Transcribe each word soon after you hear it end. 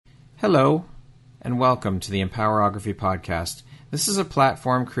Hello, and welcome to the Empowerography Podcast. This is a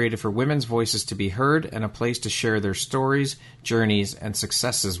platform created for women's voices to be heard and a place to share their stories, journeys, and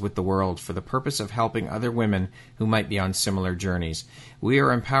successes with the world for the purpose of helping other women who might be on similar journeys. We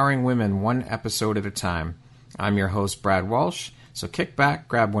are empowering women one episode at a time. I'm your host, Brad Walsh, so kick back,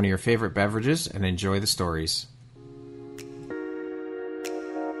 grab one of your favorite beverages, and enjoy the stories.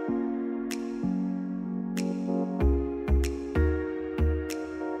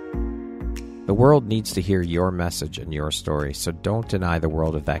 The world needs to hear your message and your story, so don't deny the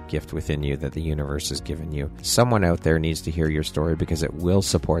world of that gift within you that the universe has given you. Someone out there needs to hear your story because it will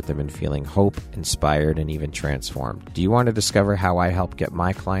support them in feeling hope, inspired, and even transformed. Do you want to discover how I help get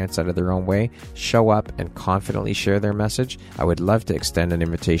my clients out of their own way, show up, and confidently share their message? I would love to extend an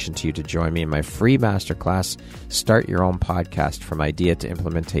invitation to you to join me in my free masterclass, Start Your Own Podcast from Idea to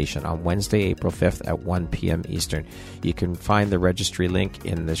Implementation, on Wednesday, April 5th at 1 p.m. Eastern. You can find the registry link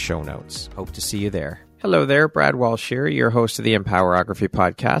in the show notes. Hope to see you there. Hello there, Brad Walsh here, your host of the Empowerography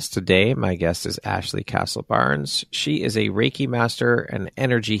Podcast. Today, my guest is Ashley Castle-Barnes. She is a Reiki master, an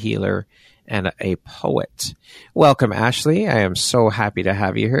energy healer, and a poet. Welcome, Ashley. I am so happy to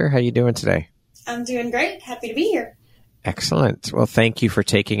have you here. How are you doing today? I'm doing great. Happy to be here. Excellent. Well, thank you for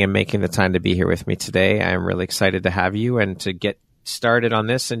taking and making the time to be here with me today. I'm really excited to have you and to get started on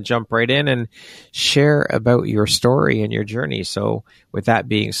this and jump right in and share about your story and your journey. So with that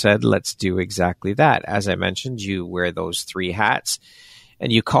being said, let's do exactly that. As I mentioned, you wear those three hats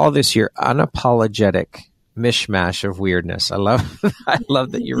and you call this your unapologetic mishmash of weirdness. I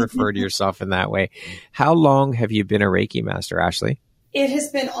love that you refer to yourself in that way. How long have you been a Reiki master, Ashley? It has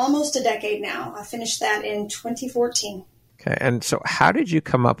been almost a decade now. I finished that in 2014. Okay. And so how did you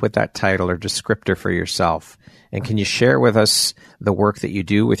come up with that title or descriptor for yourself? And can you share with us the work that you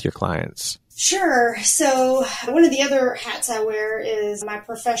do with your clients? Sure. So one of the other hats I wear is my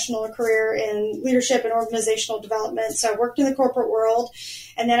professional career in leadership and organizational development. So I worked in the corporate world,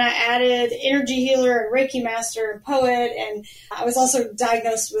 and then I added energy healer and Reiki master and poet. And I was also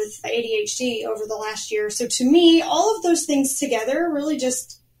diagnosed with ADHD over the last year. So to me, all of those things together really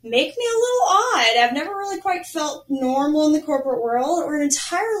just make me a little odd. I've never really quite felt normal in the corporate world or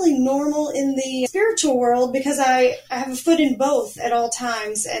entirely normal in the spiritual world because I have a foot in both at all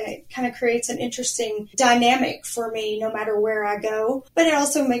times, and it kind of creates an interesting dynamic for me no matter where I go. But it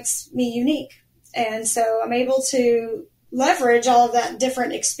also makes me unique. And so I'm able to leverage all of that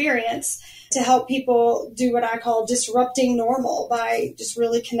different experience to help people do what I call disrupting normal by just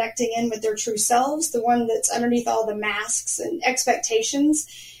really connecting in with their true selves, the one that's underneath all the masks and expectations,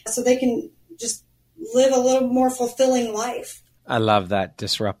 so they can just live a little more fulfilling life. I love that,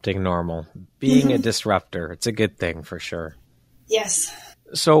 disrupting normal. Being a disruptor, it's a good thing for sure. Yes.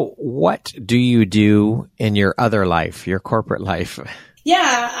 So what do you do in your other life, your corporate life?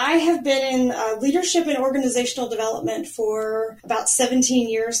 Yeah, I have been in leadership and organizational development for about 17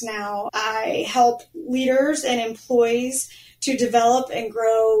 years now. I help leaders and employees to develop and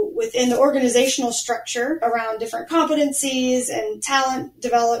grow within the organizational structure around different competencies and talent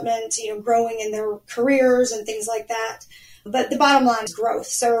development, growing in their careers and things like that. But the bottom line is growth.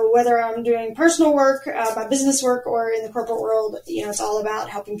 So whether I'm doing personal work, my business work, or in the corporate world, it's all about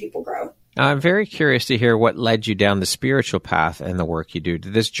helping people grow. I'm very curious to hear what led you down the spiritual path and the work you do.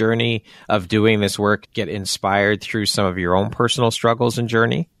 Did this journey of doing this work get inspired through some of your own personal struggles and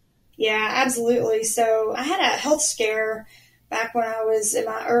journey? Yeah, absolutely. So I had a health scare back when I was in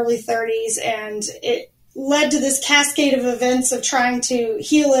my early 30s, and it led to this cascade of events of trying to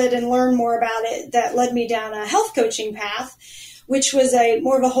heal it and learn more about it that led me down a health coaching path, which was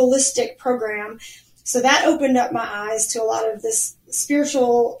more of a holistic program. So that opened up my eyes to a lot of this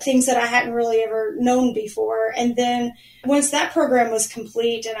spiritual things that I hadn't really ever known before. And then once that program was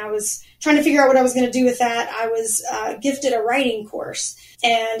complete and I was trying to figure out what I was going to do with that, I was gifted a writing course.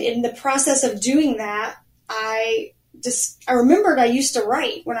 And in the process of doing that, I remembered I used to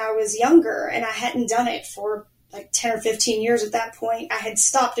write when I was younger, and I hadn't done it for like 10 or 15 years at that point. I had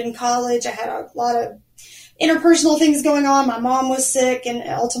stopped in college. I had a lot of interpersonal things going on. My mom was sick and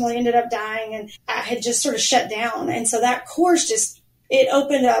ultimately ended up dying, and I had just sort of shut down. And so that course it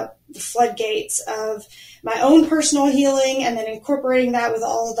opened up the floodgates of my own personal healing, and then incorporating that with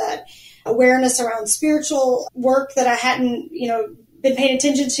all of that awareness around spiritual work that I hadn't, been paying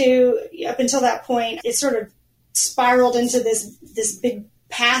attention to up until that point. It sort of spiraled into this big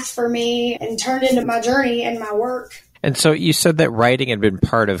path for me and turned into my journey and my work. And so you said that writing had been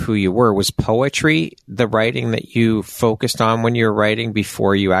part of who you were. Was poetry the writing that you focused on when you were writing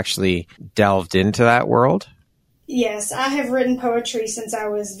before you actually delved into that world? Yes, I have written poetry since I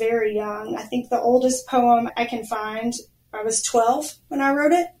was very young. I think the oldest poem I can find I was 12 when I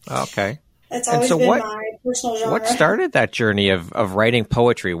wrote it. Okay. That's always been my personal genre. What started that journey of writing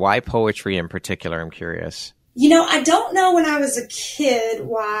poetry? Why poetry in particular? I'm curious. I don't know when I was a kid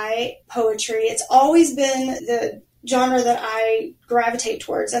why poetry. It's always been the genre that I gravitate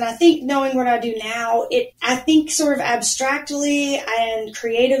towards. And I think knowing what I do now, I think sort of abstractly and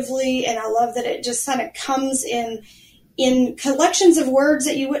creatively, and I love that it just kind of comes in collections of words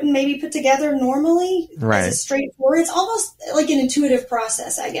that you wouldn't maybe put together normally. Right. As a straightforward. It's almost like an intuitive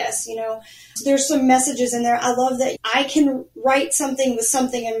process, I guess, There's some messages in there. I love that I can write something with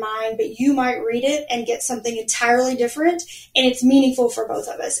something in mind, but you might read it and get something entirely different, and it's meaningful for both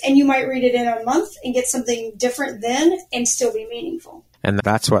of us. And you might read it in a month and get something different then and still be meaningful. And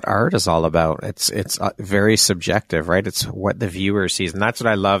that's what art is all about. It's very subjective, right? It's what the viewer sees. And that's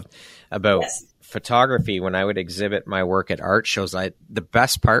what I loved about photography. When I would exhibit my work at art shows, the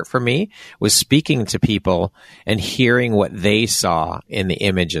best part for me was speaking to people and hearing what they saw in the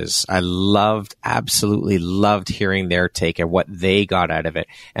images. I absolutely loved hearing their take and what they got out of it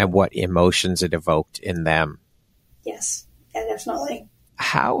and what emotions it evoked in them. Yes, yeah, definitely.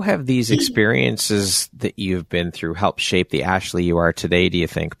 How have these experiences that you've been through helped shape the Ashley you are today, do you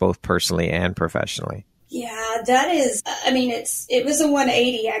think, both personally and professionally? Yeah, that is, it was a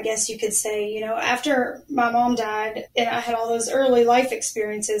 180, I guess you could say. After my mom died and I had all those early life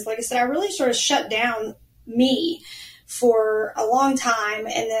experiences, like I said, I really sort of shut down me for a long time.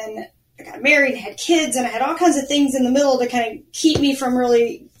 And then I got married and had kids, and I had all kinds of things in the middle to kind of keep me from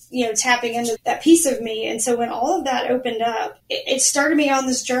really, tapping into that piece of me. And so when all of that opened up, it started me on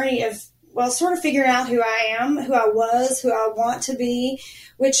this journey of, sort of figuring out who I am, who I was, who I want to be,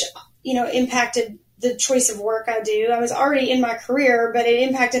 which, impacted the choice of work I do. I was already in my career, but it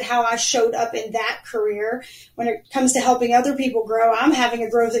impacted how I showed up in that career. When it comes to helping other people grow, I'm having a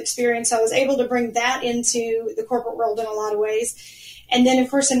growth experience. So I was able to bring that into the corporate world in a lot of ways. And then, of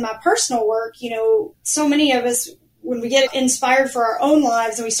course, in my personal work, so many of us, when we get inspired for our own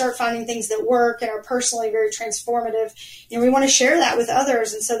lives and we start finding things that work and are personally very transformative, we want to share that with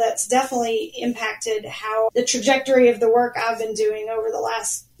others. And so that's definitely impacted how the trajectory of the work I've been doing over the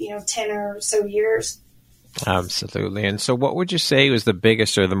last, 10 or so years. Absolutely. And so what would you say was the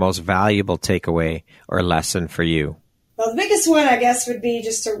biggest or the most valuable takeaway or lesson for you? Well, the biggest one, I guess, would be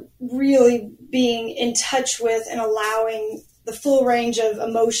just to really being in touch with and allowing the full range of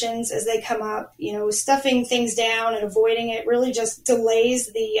emotions as they come up. Stuffing things down and avoiding it really just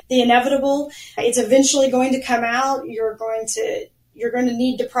delays the inevitable. It's eventually going to come out. You're going to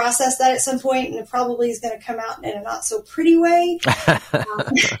need to process that at some point, and it probably is going to come out in a not so pretty way.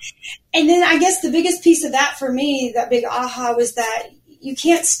 And then I guess the biggest piece of that for me, that big aha, was that you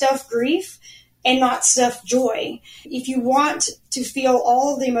can't stuff grief and not stuff joy. If you want to feel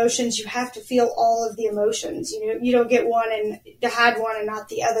all of the emotions, you have to feel all of the emotions. You don't get one and to hide one and not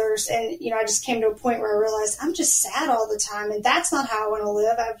the others. And, I just came to a point where I realized I'm just sad all the time, and that's not how I want to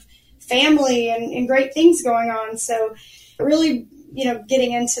live. I have family and great things going on. So really,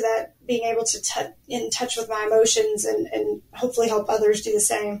 getting into that, being able to in touch with my emotions and hopefully help others do the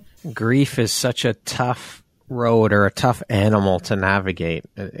same. Grief is such a tough road or a tough animal to navigate.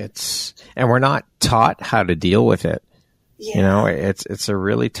 And we're not taught how to deal with it. Yeah. It's a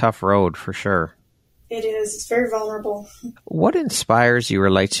really tough road for sure. It is. It's very vulnerable. What inspires you or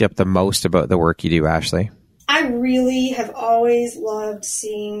lights you up the most about the work you do, Ashley? I really have always loved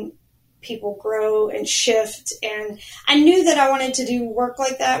seeing people grow and shift. And I knew that I wanted to do work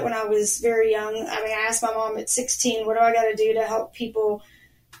like that when I was very young. I asked my mom at 16, what do I got to do to help people?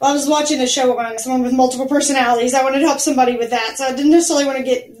 Well, I was watching a show on someone with multiple personalities. I wanted to help somebody with that. So I didn't necessarily want to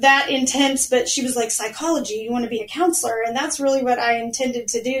get that intense, but she was like, psychology, you want to be a counselor. And that's really what I intended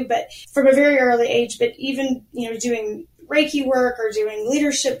to do. But from a very early age, but even, doing Reiki work or doing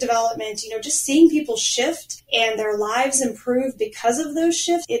leadership development, just seeing people shift and their lives improve because of those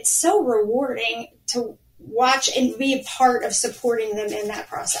shifts. It's so rewarding to watch and be a part of supporting them in that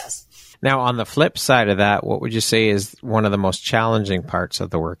process. Now, on the flip side of that, what would you say is one of the most challenging parts of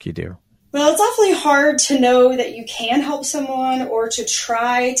the work you do? Well, it's awfully hard to know that you can help someone or to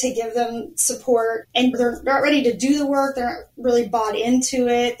try to give them support and they're not ready to do the work. They're not really bought into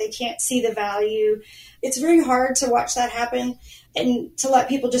it. They can't see the value. It's very hard to watch that happen and to let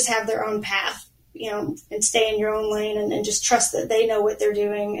people just have their own path, and stay in your own lane and just trust that they know what they're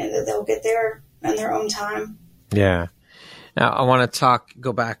doing and that they'll get there in their own time. Yeah. Now, I want to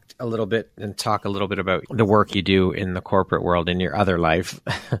go back a little bit and talk a little bit about the work you do in the corporate world in your other life.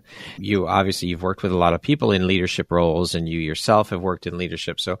 You've worked with a lot of people in leadership roles, and you yourself have worked in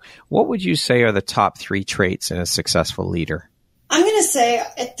leadership. So what would you say are the top 3 traits in a successful leader? I'm going to say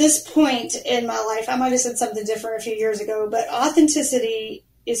at this point in my life, I might have said something different a few years ago, but authenticity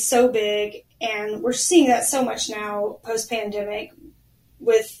is so big, and we're seeing that so much now post-pandemic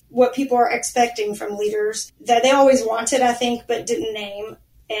with what people are expecting from leaders that they always wanted, I think, but didn't name.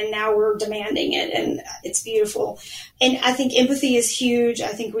 And now we're demanding it, and it's beautiful. And I think empathy is huge. I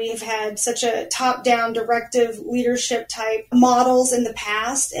think we have had such a top-down directive leadership type models in the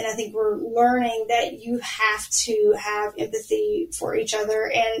past, and I think we're learning that you have to have empathy for each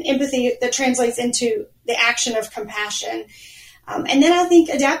other, and empathy that translates into the action of compassion. And then I think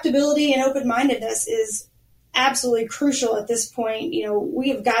adaptability and open-mindedness is absolutely crucial at this point. You know, we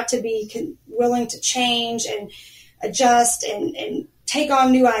have got to be willing to change and adjust and take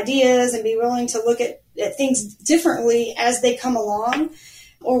on new ideas and be willing to look at things differently as they come along,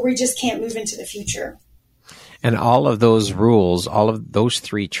 or we just can't move into the future. And all of those rules, all of those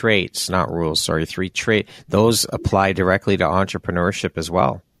three traits, those apply directly to entrepreneurship as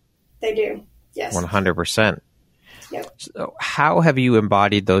well. They do, yes. 100%. Yep. So how have you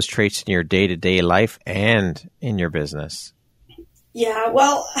embodied those traits in your day-to-day life and in your business? Yeah,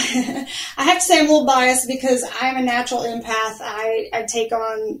 well, I have to say I'm a little biased because I'm a natural empath. I take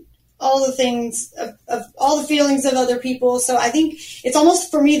on all the things of all the feelings of other people. So I think it's almost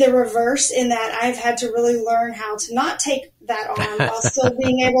for me the reverse in that I've had to really learn how to not take that on while still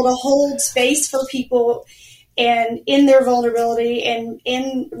being able to hold space for people and in their vulnerability and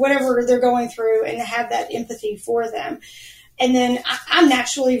in whatever they're going through, and have that empathy for them. And then I'm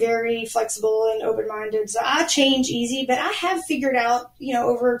naturally very flexible and open-minded, so I change easy. But I have figured out,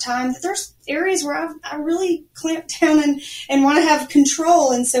 over time that there's areas where I really clamp down and want to have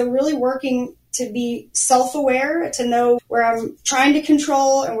control. And so really working to be self-aware, to know where I'm trying to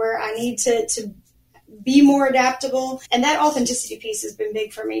control and where I need to be more adaptable. And that authenticity piece has been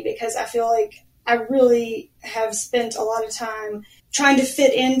big for me because I feel like I really have spent a lot of time trying to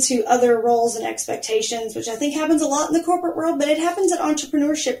fit into other roles and expectations, which I think happens a lot in the corporate world, but it happens at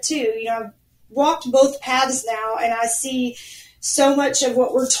entrepreneurship too. I've walked both paths now, and I see so much of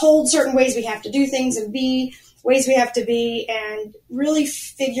what we're told, certain ways we have to do things and be, ways we have to be, and really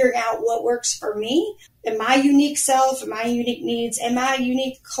figuring out what works for me and my unique self and my unique needs and my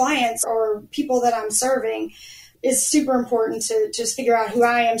unique clients or people that I'm serving is super important to just figure out who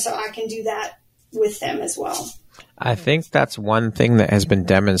I am so I can do that with them as well. I think that's one thing that has been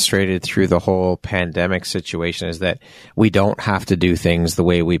demonstrated through the whole pandemic situation is that we don't have to do things the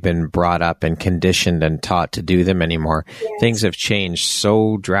way we've been brought up and conditioned and taught to do them anymore. Yes. Things have changed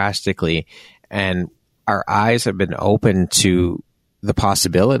so drastically, and our eyes have been open to the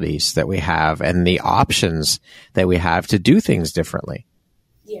possibilities that we have and the options that we have to do things differently.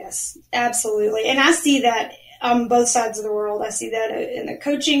 Yes, absolutely. And I see that on both sides of the world. I see that in the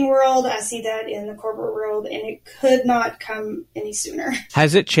coaching world. I see that in the corporate world, and it could not come any sooner.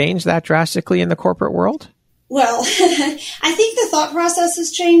 Has it changed that drastically in the corporate world? Well, I think the thought process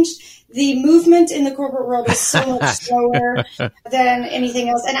has changed. The movement in the corporate world is so much slower than anything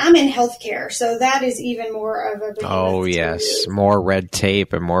else. And I'm in healthcare, so that is even more of a big Oh, yes. More red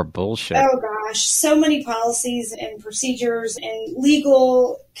tape and more bullshit. Oh, gosh. So many policies and procedures and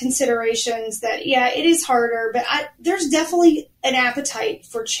legal considerations that, it is harder. But there's definitely an appetite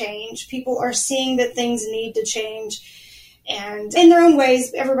for change. People are seeing that things need to change. And in their own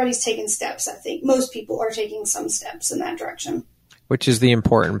ways, everybody's taking steps, I think. Most people are taking some steps in that direction. Which is the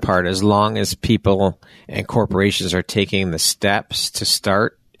important part. As long as people and corporations are taking the steps to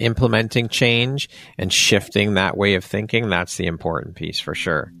start implementing change and shifting that way of thinking, that's the important piece for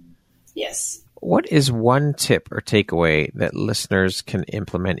sure. Yes. What is one tip or takeaway that listeners can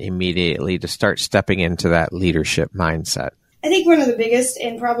implement immediately to start stepping into that leadership mindset? I think one of the biggest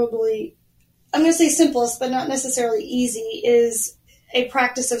and probably, I'm going to say simplest, but not necessarily easy, is a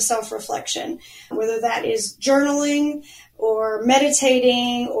practice of self-reflection, whether that is journaling or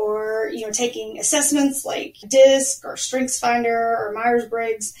meditating or, taking assessments like DISC or StrengthsFinder or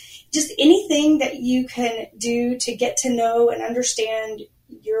Myers-Briggs, just anything that you can do to get to know and understand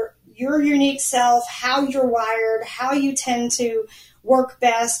your unique self, how you're wired, how you tend to work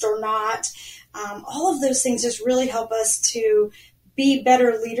best or not. All of those things just really help us to be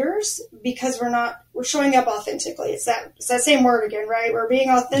better leaders because we're showing up authentically. It's that same word again, right? We're being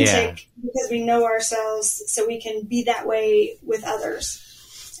authentic because we know ourselves so we can be that way with others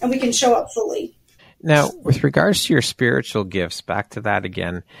and we can show up fully. Now, with regards to your spiritual gifts, back to that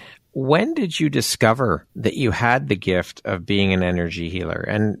again, when did you discover that you had the gift of being an energy healer,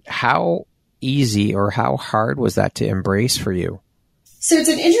 and how easy or how hard was that to embrace for you? So it's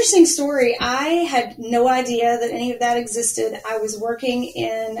an interesting story. I had no idea that any of that existed. I was working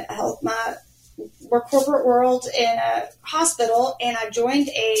in corporate world in a hospital, and I joined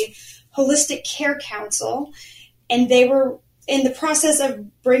a holistic care council, and they were in the process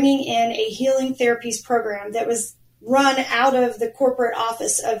of bringing in a healing therapies program that was run out of the corporate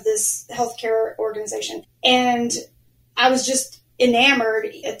office of this healthcare organization. And I was just enamored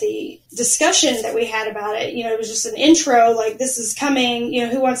at the discussion that we had about it. It was just an intro, like, this is coming,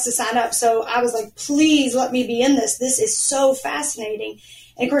 who wants to sign up? So I was like, please let me be in this. This is so fascinating.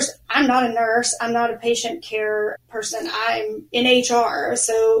 And of course, I'm not a nurse. I'm not a patient care person. I'm in HR.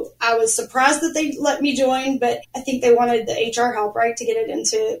 So I was surprised that they let me join, but I think they wanted the HR help, right, to get it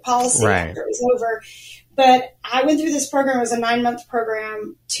into policy after it was over. But I went through this program. It was a 9-month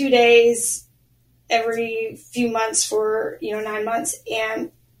program, 2 days every few months for, 9 months.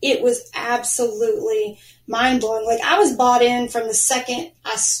 And it was absolutely mind-blowing. Like, I was bought in from the second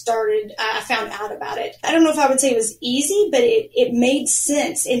I found out about it. I don't know if I would say it was easy, but it made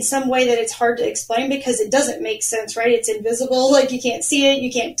sense in some way that it's hard to explain because it doesn't make sense, right? It's invisible. Like, you can't see it,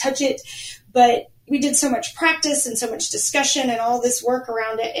 you can't touch it. But we did so much practice and so much discussion and all this work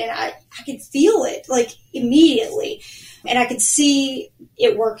around it. And I could feel it, like, immediately. And I could see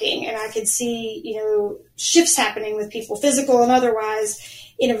it working, and I could see, shifts happening with people, physical and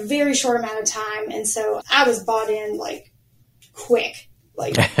otherwise, in a very short amount of time. And so I was bought in, like, quick,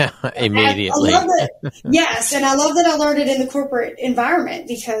 like immediately. I love that. Yes. And I love that I learned it in the corporate environment,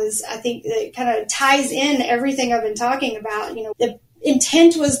 because I think that it kind of ties in everything I've been talking about. The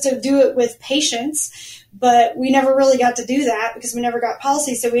intent was to do it with patients, but we never really got to do that because we never got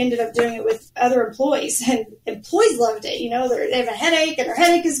policy. So we ended up doing it with other employees, and employees loved it. They have a headache and their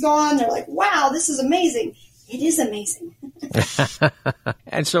headache is gone. They're like, wow, this is amazing. It is amazing.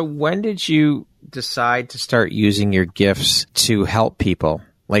 And so when did you decide to start using your gifts to help people,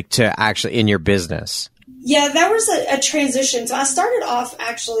 like to actually in your business? Yeah, that was a transition. So I started off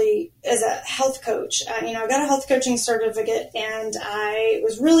actually as a health coach. I got a health coaching certificate, and I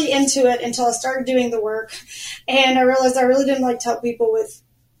was really into it until I started doing the work. And I realized I really didn't like to help people with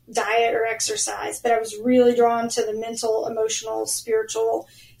diet or exercise, but I was really drawn to the mental, emotional, spiritual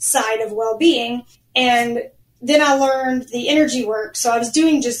side of well-being. And then I learned the energy work. So I was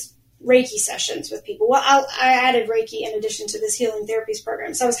doing just Reiki sessions with people. Well, I added Reiki in addition to this healing therapies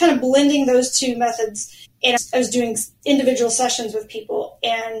program. So I was kind of blending those two methods, and I was doing individual sessions with people.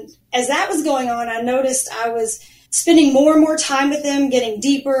 And as that was going on, I noticed I was spending more and more time with them, getting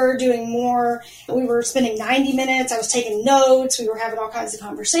deeper, doing more. We were spending 90 minutes. I was taking notes. We were having all kinds of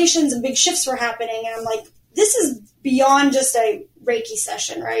conversations, and big shifts were happening. And I'm like, this is beyond just a Reiki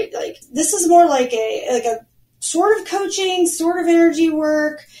session, right? Like, this is more like a sort of coaching, sort of energy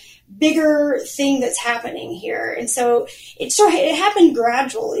work, bigger thing that's happening here. And so it happened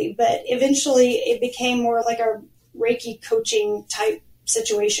gradually, but eventually it became more like a Reiki coaching type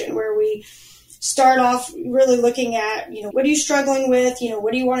situation where we start off really looking at, what are you struggling with?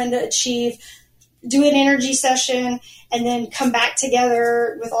 What are you wanting to achieve? Do an energy session, and then come back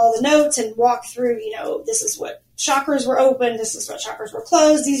together with all the notes and walk through, this is what chakras were open, this is what chakras were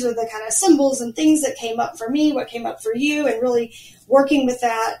closed, these are the kind of symbols and things that came up for me, what came up for you, and really working with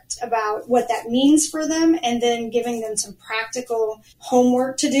that about what that means for them, and then giving them some practical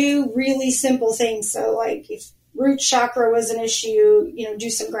homework to do, really simple things. So like if root chakra was an issue, do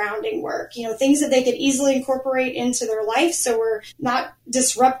some grounding work, things that they could easily incorporate into their life so we're not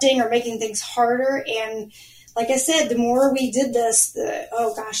disrupting or making things harder. And like I said, the more we did this,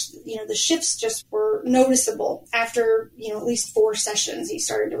 the shifts just were noticeable. After, at least 4 sessions, you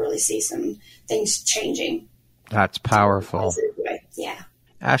started to really see some things changing. That's powerful. Yeah.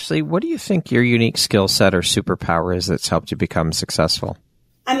 Ashley, what do you think your unique skill set or superpower is that's helped you become successful?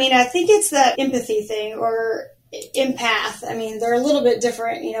 I think it's that empathy thing, or empath. They're a little bit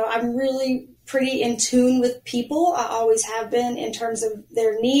different. I'm really pretty in tune with people. I always have been, in terms of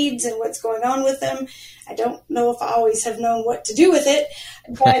their needs and what's going on with them. I don't know if I always have known what to do with it,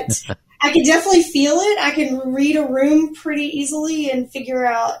 but I can definitely feel it. I can read a room pretty easily and figure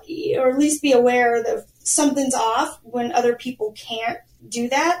out, or at least be aware that something's off when other people can't do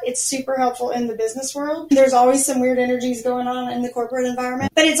that. It's super helpful in the business world. There's always some weird energies going on in the corporate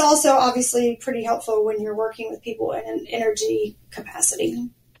environment, but it's also obviously pretty helpful when you're working with people in an energy capacity.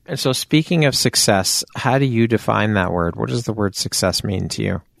 And so speaking of success, how do you define that word? What does the word success mean to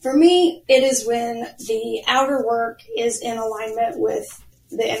you? For me, it is when the outer work is in alignment with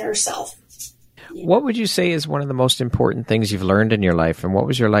the inner self. What would you say is one of the most important things you've learned in your life? And what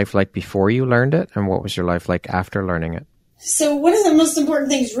was your life like before you learned it? And what was your life like after learning it? So one of the most important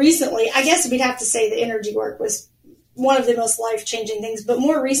things recently, I guess we'd have to say the energy work was one of the most life-changing things. But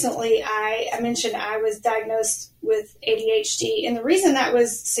more recently, I mentioned I was diagnosed with ADHD. And the reason that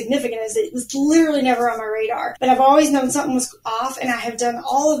was significant is it was literally never on my radar. But I've always known something was off, and I have done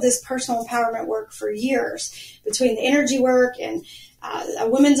all of this personal empowerment work for years, between the energy work and a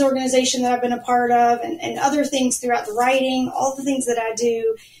women's organization that I've been a part of, and other things throughout the writing, all the things that I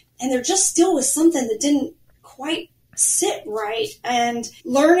do. And there just still was something that didn't quite sit right. And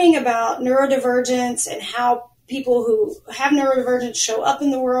learning about neurodivergence and how people who have neurodivergence show up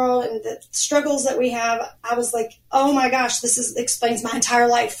in the world and the struggles that we have, I was like, oh my gosh, this explains my entire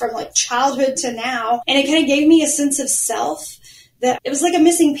life from like childhood to now. And it kind of gave me a sense of self that it was like a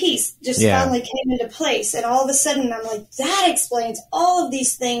missing piece just finally came into place. And all of a sudden I'm like, that explains all of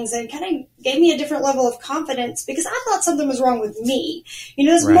these things, and kind of gave me a different level of confidence, because I thought something was wrong with me.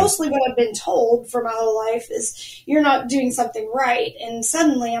 That's mostly what I've been told for my whole life is you're not doing something right. And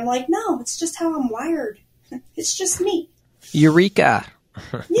suddenly I'm like, no, it's just how I'm wired. It's just me. Eureka.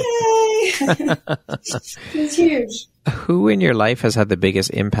 Yay. It's huge. Who in your life has had the biggest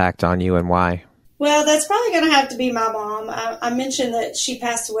impact on you, and why? Well, that's probably going to have to be my mom. I mentioned that she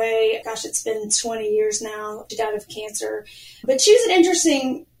passed away. Gosh, it's been 20 years now. She died of cancer. But she was an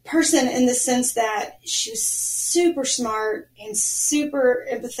interesting person in the sense that she was super smart and super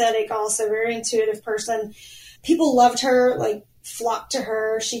empathetic, also very intuitive person. People loved her, like flocked to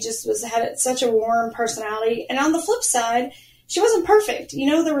her. She just had such a warm personality. And on the flip side, she wasn't perfect.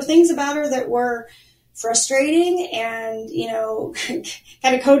 There were things about her that were frustrating and,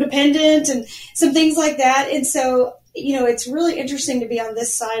 kind of codependent and some things like that. And so, it's really interesting to be on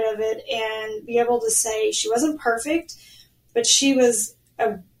this side of it and be able to say she wasn't perfect, but she was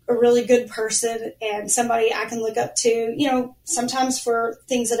a really good person and somebody I can look up to, sometimes for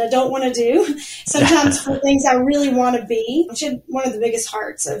things that I don't want to do, sometimes for things I really want to be. She had one of the biggest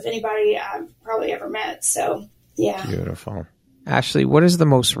hearts of anybody I've probably ever met. So, yeah. Beautiful. Ashley, what is the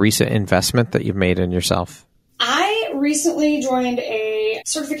most recent investment that you've made in yourself? I recently joined a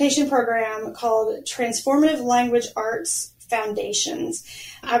certification program called Transformative Language Arts Foundations.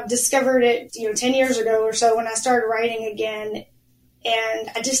 I've discovered it, 10 years ago or so when I started writing again. And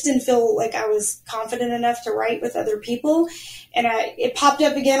I just didn't feel like I was confident enough to write with other people. And it popped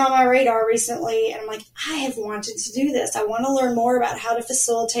up again on my radar recently. And I'm like, I have wanted to do this. I want to learn more about how to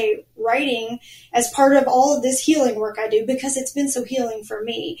facilitate writing as part of all of this healing work I do, because it's been so healing for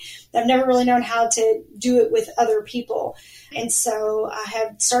me. I've never really known how to do it with other people. And so I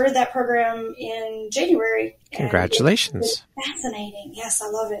have started that program in January. Congratulations. It's fascinating. Yes, I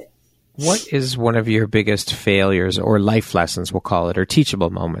love it. What is one of your biggest failures or life lessons, we'll call it, or teachable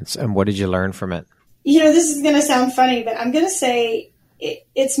moments? And what did you learn from it? This is going to sound funny, but I'm going to say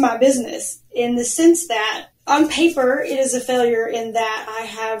it's my business in the sense that on paper, it is a failure in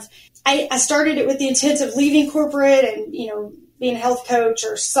that I started it with the intent of leaving corporate and, being a health coach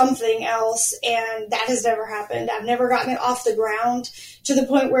or something else. And that has never happened. I've never gotten it off the ground to the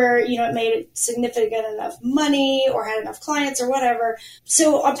point where, it made it significant enough money or had enough clients or whatever.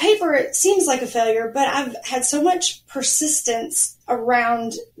 So on paper, it seems like a failure, but I've had so much persistence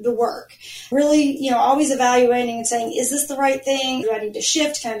around the work. Really, always evaluating and saying, is this the right thing? Do I need to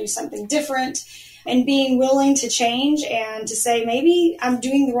shift? Can I do something different? And being willing to change and to say, maybe I'm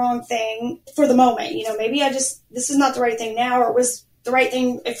doing the wrong thing for the moment. Maybe this is not the right thing now, or it was the right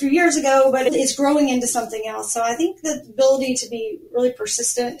thing a few years ago, but it's growing into something else. So I think the ability to be really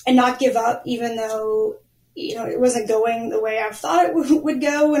persistent and not give up, even though, it wasn't going the way I thought it would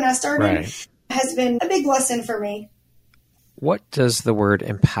go when I started, has been a big lesson for me. What does the word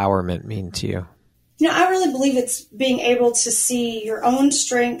empowerment mean to you? I really believe it's being able to see your own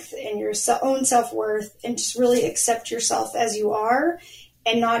strength and your own self-worth and just really accept yourself as you are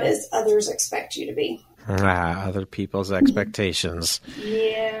and not as others expect you to be. Other people's expectations.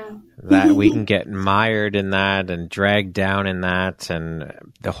 Yeah. That we can get mired in that and dragged down in that, and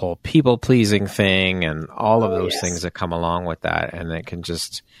the whole people-pleasing thing and all of those things that come along with that, and it can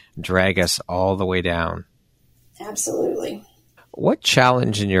just drag us all the way down. Absolutely. What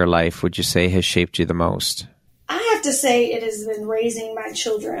challenge in your life would you say has shaped you the most? I have to say it has been raising my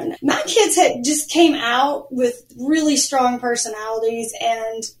children. My kids just came out with really strong personalities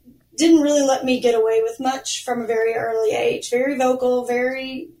and didn't really let me get away with much from a very early age. Very vocal,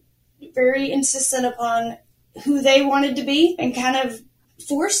 very, very insistent upon who they wanted to be, and kind of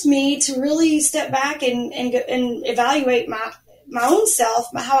forced me to really step back and evaluate my own self,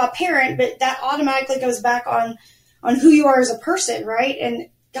 how I parent, but that automatically goes back on who you are as a person, right? And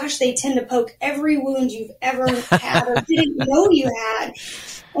gosh, they tend to poke every wound you've ever had or didn't know you had.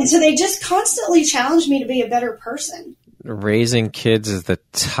 And so they just constantly challenge me to be a better person. Raising kids is the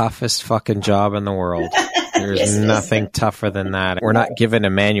toughest fucking job in the world. There's nothing tougher than that. We're not given a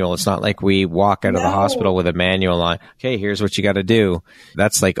manual. It's not like we walk out of the hospital with a manual on, okay, here's what you got to do.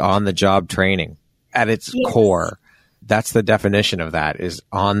 That's like on-the-job training at its core. That's the definition of that, is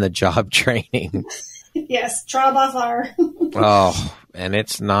on-the-job training. Yes, trial by fire. Oh, and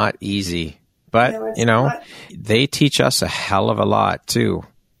it's not easy. But, not. They teach us a hell of a lot, too.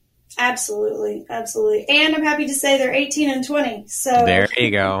 Absolutely. Absolutely. And I'm happy to say they're 18 and 20. So there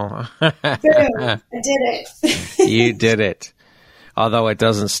you go. Boom. I did it. You did it. Although it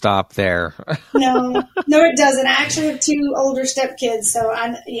doesn't stop there. No, it doesn't. I actually have 2 older stepkids. So,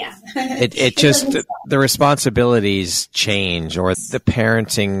 It just, the responsibilities change, or the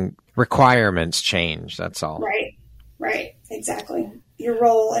parenting requirements change. That's all. Right. Exactly. Your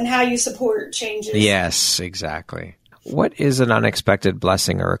role and how you support changes. Yes, exactly. What is an unexpected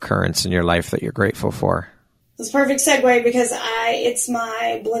blessing or occurrence in your life that you're grateful for? It's a perfect segue because it's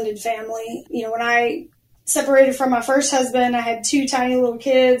my blended family. When I separated from my first husband, I had 2 tiny little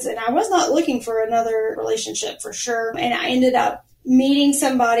kids, and I was not looking for another relationship for sure. And I ended up meeting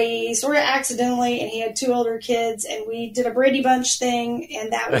somebody sort of accidentally, and he had 2 older kids, and we did a Brady Bunch thing,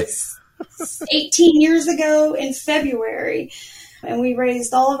 and that was 18 years ago in February. And we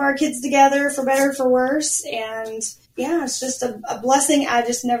raised all of our kids together, for better or for worse. And it's just a blessing I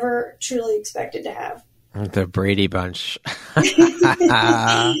just never truly expected to have. The Brady Bunch.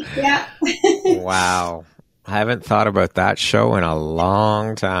 Yeah. Wow. I haven't thought about that show in a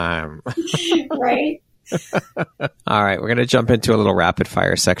long time. Right. All right. We're going to jump into a little rapid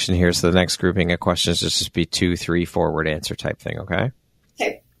fire section here. So the next grouping of questions just be 2, 3, 4 word answer type thing. Okay.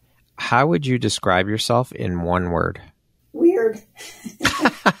 Okay. How would you describe yourself in one word? Weird.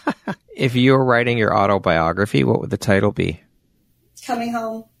 If you were writing your autobiography, what would the title be? Coming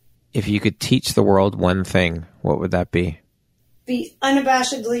Home. If you could teach the world one thing, what would that be? Be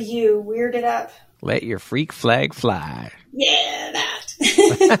unabashedly you. Weird it up. Let your freak flag fly. Yeah,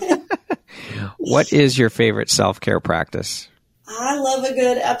 that. What is your favorite self-care practice? I love a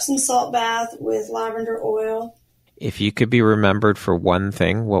good Epsom salt bath with lavender oil. If you could be remembered for one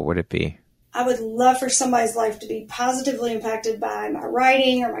thing, what would it be? I would love for somebody's life to be positively impacted by my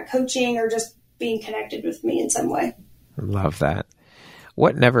writing or my coaching or just being connected with me in some way. Love that.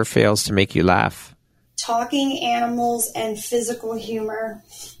 What never fails to make you laugh? Talking animals and physical humor.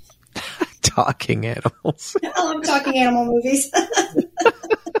 Talking animals. I love talking animal movies.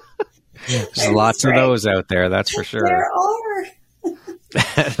 There's lots of those out there, that's for sure. There are.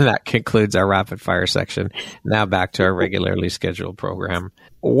 That concludes our rapid fire section. Now back to our regularly scheduled program.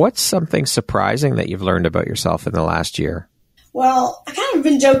 What's something surprising that you've learned about yourself in the last year? Well, I kind of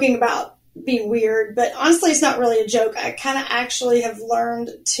been joking about being weird, but honestly, it's not really a joke. I kind of actually have learned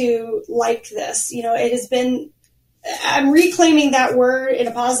to like this. It has been, I'm reclaiming that word in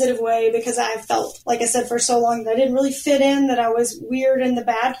a positive way because I felt, like I said, for so long that I didn't really fit in, that I was weird in the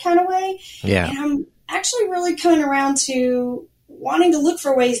bad kind of way. Yeah. And I'm actually really coming around to wanting to look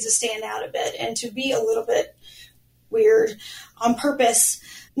for ways to stand out a bit and to be a little bit weird on purpose,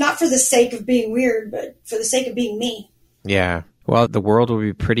 not for the sake of being weird, but for the sake of being me. Yeah. Well, the world would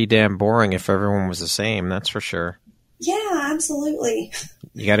be pretty damn boring if everyone was the same, that's for sure. Yeah, absolutely.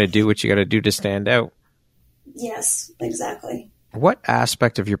 You got to do what you got to do to stand out. Yes, exactly. What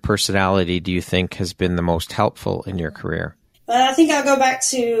aspect of your personality do you think has been the most helpful in your career? I think I'll go back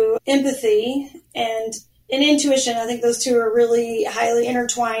to empathy and intuition. I think those two are really highly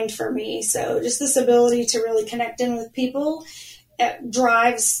intertwined for me. So just this ability to really connect in with people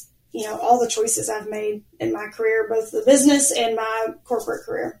drives, all the choices I've made in my career, both the business and my corporate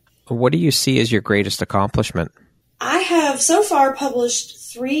career. What do you see as your greatest accomplishment? I have so far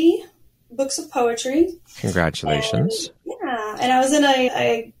published 3 books of poetry. Congratulations. And I was in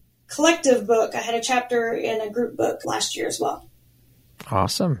a collective book. I had a chapter in a group book last year as well.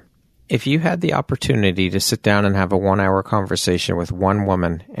 Awesome. If you had the opportunity to sit down and have a 1-hour conversation with one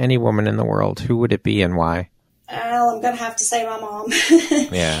woman, any woman in the world, who would it be and why? Well, I'm going to have to say my mom.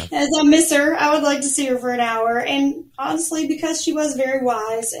 Yeah. As I miss her, I would like to see her for an hour. And honestly, because she was very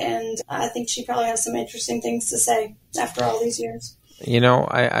wise, and I think she probably has some interesting things to say after all these years.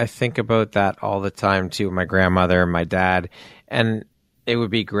 I think about that all the time, too. My grandmother and my dad. And it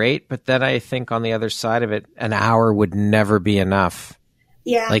would be great. But then I think on the other side of it, an hour would never be enough.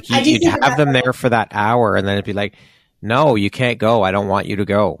 Yeah. Like you'd have them there for that hour. And then it'd be like, no, you can't go. I don't want you to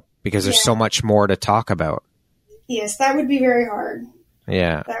go because there's so much more to talk about. Yes, that would be very hard.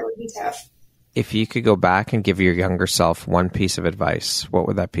 Yeah. That would be tough. If you could go back and give your younger self one piece of advice, what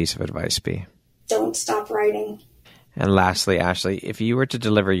would that piece of advice be? Don't stop writing. And lastly, Ashley, if you were to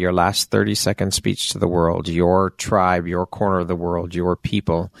deliver your last 30-second speech to the world, your tribe, your corner of the world, your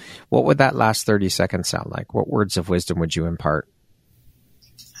people, what would that last 30 seconds sound like? What words of wisdom would you impart?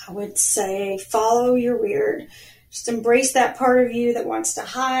 I would say follow your weird. Just embrace that part of you that wants to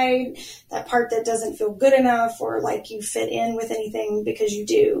hide, that part that doesn't feel good enough or like you fit in with anything, because you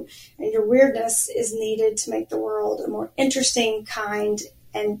do. And your weirdness is needed to make the world a more interesting, kind,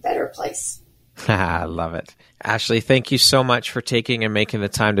 and better place. I love it. Ashley, thank you so much for taking and making the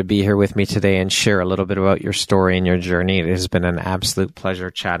time to be here with me today and share a little bit about your story and your journey. It has been an absolute pleasure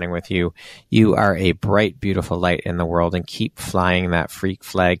chatting with you. You are a bright, beautiful light in the world, and keep flying that freak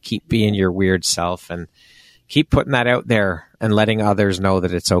flag. Keep being your weird self and keep putting that out there and letting others know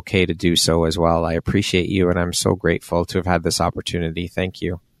that it's okay to do so as well. I appreciate you, and I'm so grateful to have had this opportunity. Thank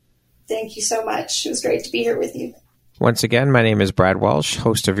you. Thank you so much. It was great to be here with you. Once again, my name is Brad Walsh,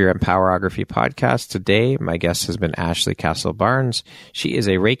 host of your Empowerography podcast. Today, my guest has been Ashley Castle-Barnes. She is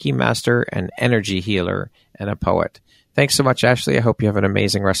a Reiki master, an energy healer, and a poet. Thanks so much, Ashley. I hope you have an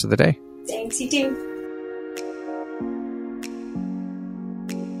amazing rest of the day. Thanks, you too.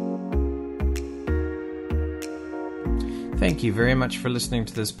 Thank you very much for listening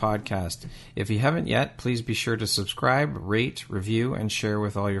to this podcast. If you haven't yet, please be sure to subscribe, rate, review, and share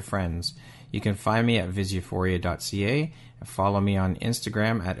with all your friends. You can find me at visuphoria.ca and follow me on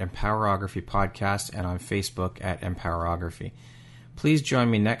Instagram at Empowerography Podcast and on Facebook at Empowerography. Please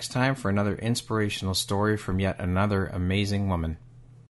join me next time for another inspirational story from yet another amazing woman.